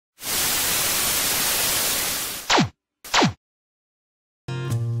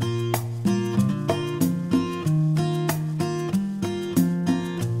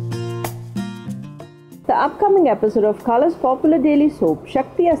upcoming episode of Color's popular daily soap,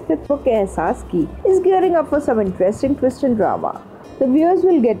 Shakti Astitva ke Ehasaas ki, is gearing up for some interesting twist and drama. The viewers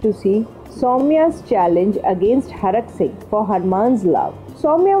will get to see Soumya's challenge against Harak Singh for Harman's love.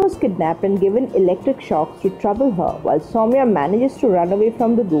 Soumya was kidnapped and given electric shocks to trouble her, while Soumya manages to run away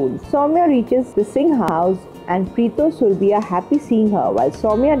from the goons. Soumya reaches the Singh house and Preeto Surbi are happy seeing her, while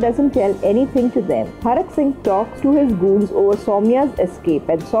Soumya doesn't tell anything to them. Harak Singh talks to his goons over Soumya's escape,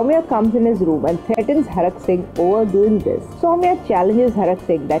 and Soumya comes in his room and threatens Harak Singh over doing this. Soumya challenges Harak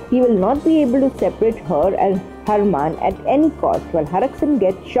Singh that he will not be able to separate her and Harman at any cost, while Harak Singh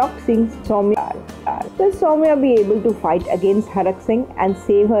gets shocked seeing Soumya. Will Soumya be able to fight against Harak Singh and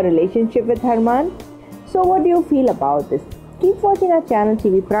save her relationship with Harman? So what do you feel about this? Keep watching our channel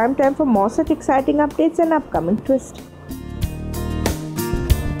TV Prime Time for more such exciting updates and upcoming twists.